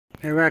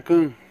Hey,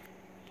 Raccoon.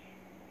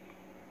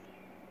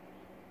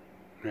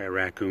 That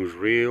raccoon's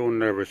real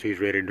nervous. He's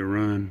ready to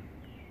run.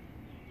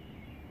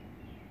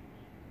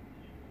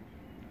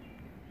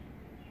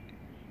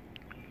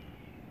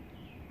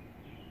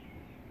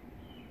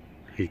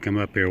 He come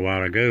up here a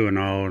while ago and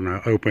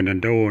I opened the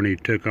door and he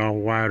took off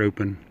wide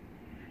open.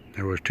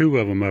 There was two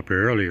of them up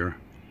here earlier.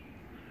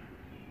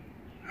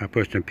 I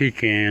put some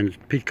pecans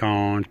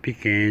down,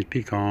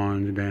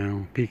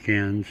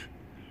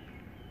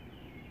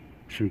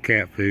 some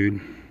cat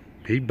food.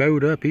 He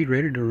bowed up, he's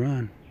ready to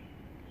run.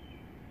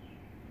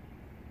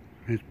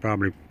 It's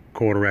probably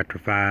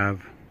 5:15.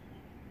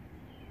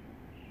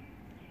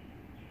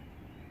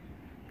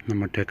 I'm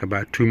gonna take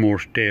about 2 more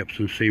steps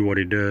and see what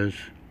he does.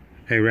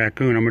 Hey,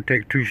 Raccoon, I'm gonna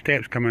take 2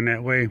 steps coming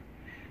that way.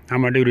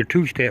 I'm gonna do the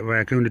 2-step,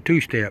 Raccoon, the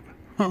 2-step.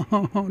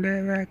 Oh,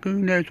 that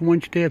Raccoon, that's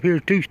 1 step,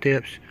 here's 2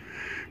 steps.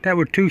 That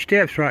was 2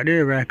 steps right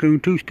there, Raccoon,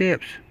 2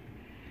 steps.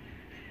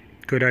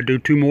 Could I do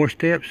 2 more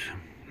steps?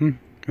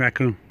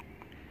 Raccoon.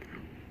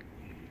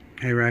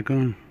 Hey,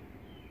 Raccoon.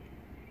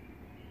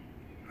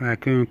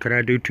 Raccoon, could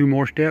I do 2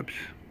 more steps?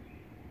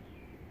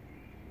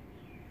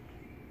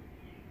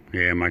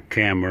 Yeah, my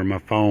camera, my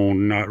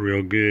phone, not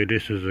real good.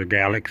 This is a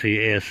Galaxy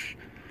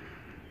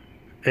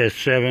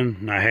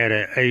S7. I had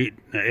an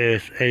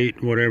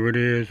S8, whatever it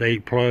is,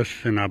 8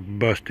 Plus, and I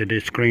busted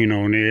this screen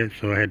on it,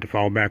 so I had to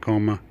fall back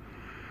on my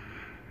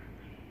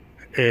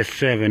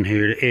S7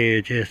 here, the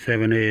Edge,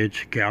 S7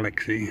 Edge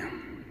Galaxy.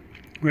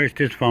 Which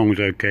this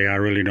phone's okay. I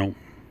really don't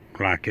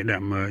like it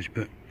that much,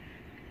 but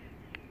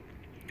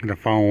the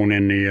phone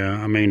and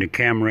the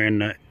camera in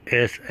the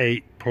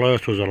S8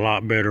 Plus was a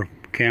lot better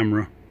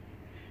camera.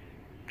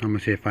 I'm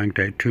gonna see if I can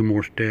take 2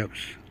 more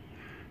steps.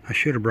 I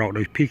should have brought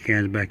those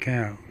pecans back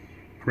out.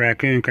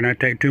 Raccoon, can I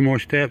take 2 more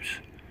steps?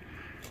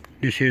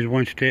 This is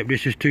 1 step.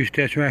 This is 2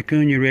 steps,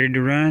 Raccoon. You ready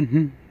to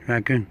run?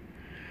 Raccoon,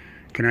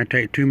 can I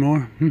take 2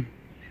 more?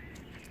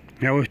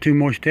 That was 2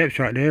 more steps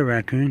right there,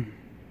 Raccoon.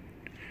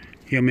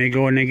 You want me to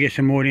go in there and get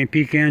some more of them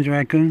pecans,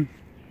 Raccoon?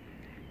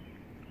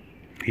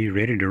 He's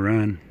ready to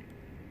run.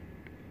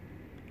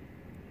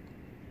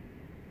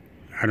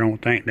 I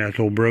don't think that's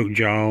old broke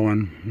jaw,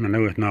 and I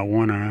know it's not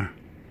one eye.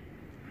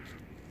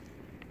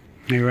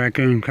 Hey,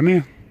 Raccoon, come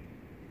here.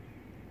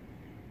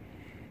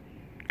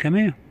 Come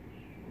here.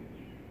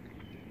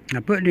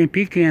 I put them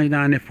pecans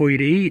down there for you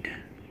to eat.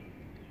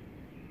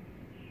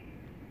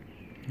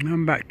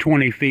 I'm about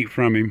 20 feet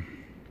from him.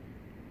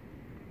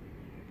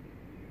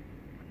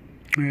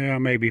 Yeah,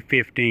 maybe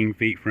 15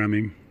 feet from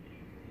him.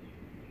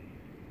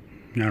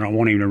 I don't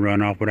want him to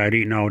run off without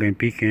eating all them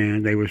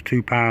pecans. There was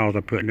 2 piles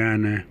I put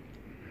down there.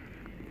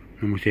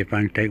 Let me see if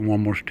I can take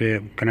 1 more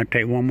step. Can I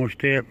take 1 more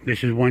step?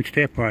 This is 1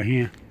 step right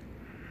here.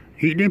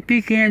 Eat them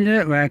pecans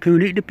up,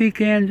 Raccoon. Eat the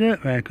pecans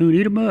up, Raccoon.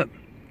 Eat them up.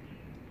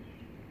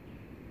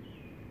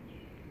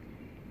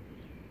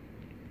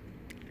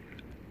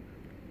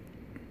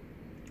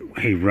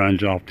 He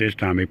runs off this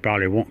time. He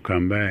probably won't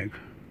come back.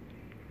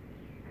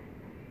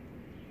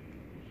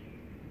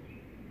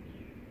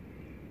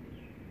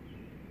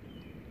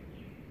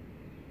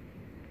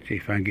 See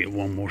if I can get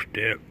 1 more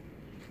step.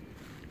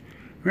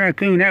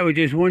 Raccoon, that was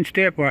just 1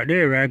 step right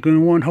there,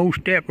 Raccoon. 1 whole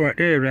step right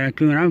there,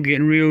 Raccoon. I'm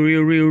getting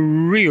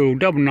real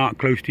double knot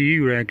close to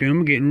you, Raccoon.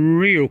 I'm getting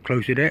real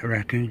close to that,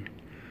 Raccoon.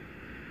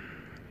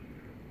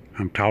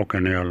 I'm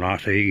talking there a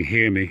lot so he can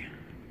hear me.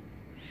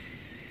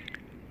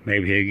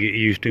 Maybe he'll get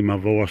used to my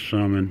voice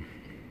some and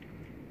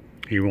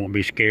he won't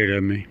be scared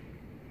of me.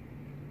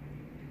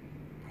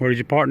 Where did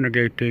your partner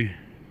go to?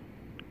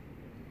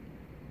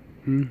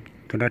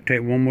 Could I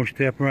take 1 more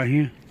step right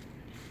here?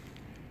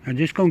 I'm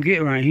just gonna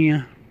get right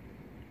here.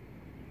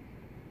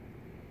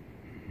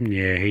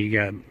 Yeah, he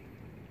got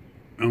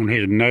on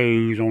his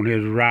nose, on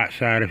his right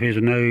side of his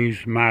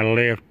nose, my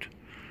left,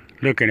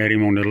 looking at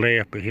him on the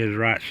left, but his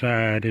right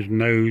side, his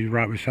nose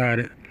right beside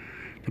it,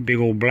 it's a big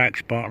old black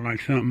spot like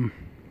something.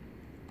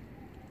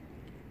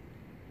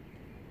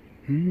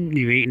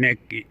 You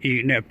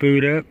eating that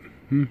food up?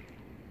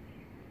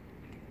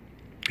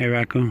 Hey,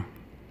 Raccoon.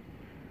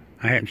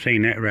 I hadn't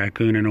seen that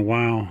raccoon in a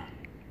while.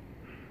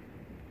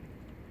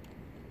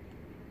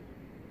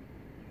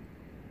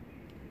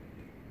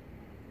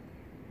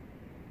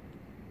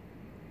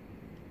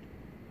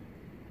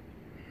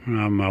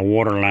 My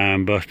water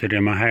line busted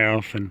in my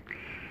house, and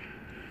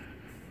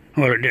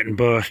well, it didn't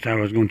bust. I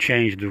was going to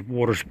change the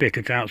water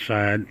spigots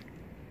outside,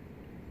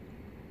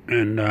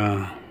 and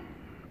I've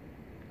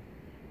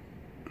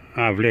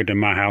lived in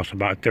my house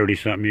about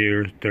 30-something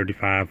years,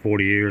 35,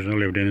 40 years. I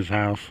lived in this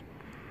house.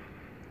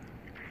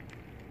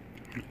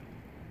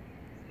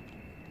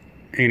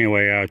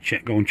 Anyway, I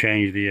going to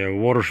change the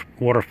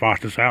water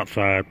faucets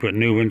outside, put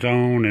new ones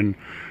on, and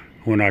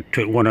when I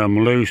took one of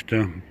them loose,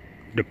 the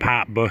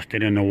pipe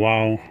busted in the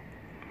wall.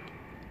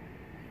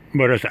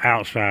 But it's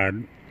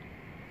outside.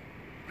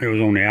 It was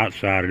on the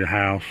outside of the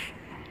house.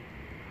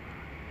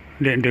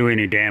 Didn't do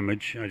any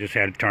damage. I just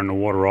had to turn the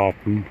water off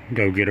and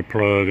go get a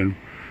plug and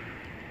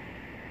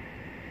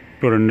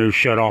put a new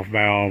shut-off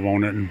valve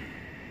on it. And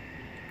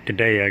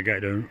today I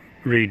got to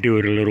redo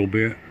it a little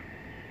bit.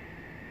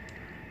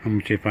 I'm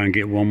gonna see if I can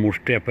get one more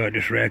step out of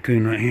this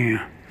raccoon right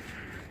here.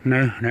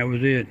 No, that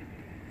was it.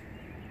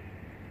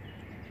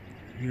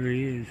 Here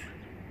he is.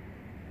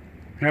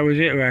 That was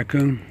it,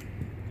 Raccoon.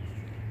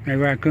 Hey,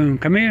 Raccoon,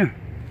 come here.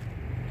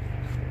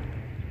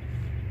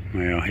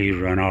 Well, he's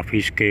run off.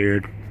 He's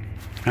scared.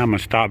 I'm gonna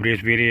stop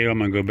this video. I'm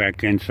gonna go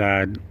back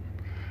inside.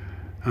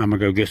 I'm gonna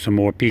go get some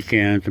more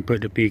pecans and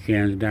put the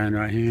pecans down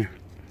right here.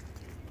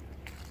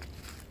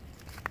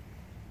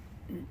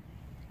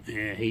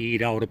 Yeah, he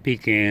eat all the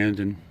pecans,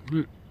 and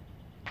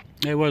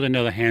there was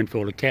another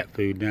handful of cat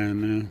food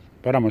down there.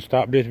 But I'm gonna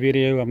stop this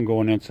video. I'm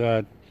going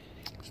inside.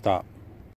 Stop.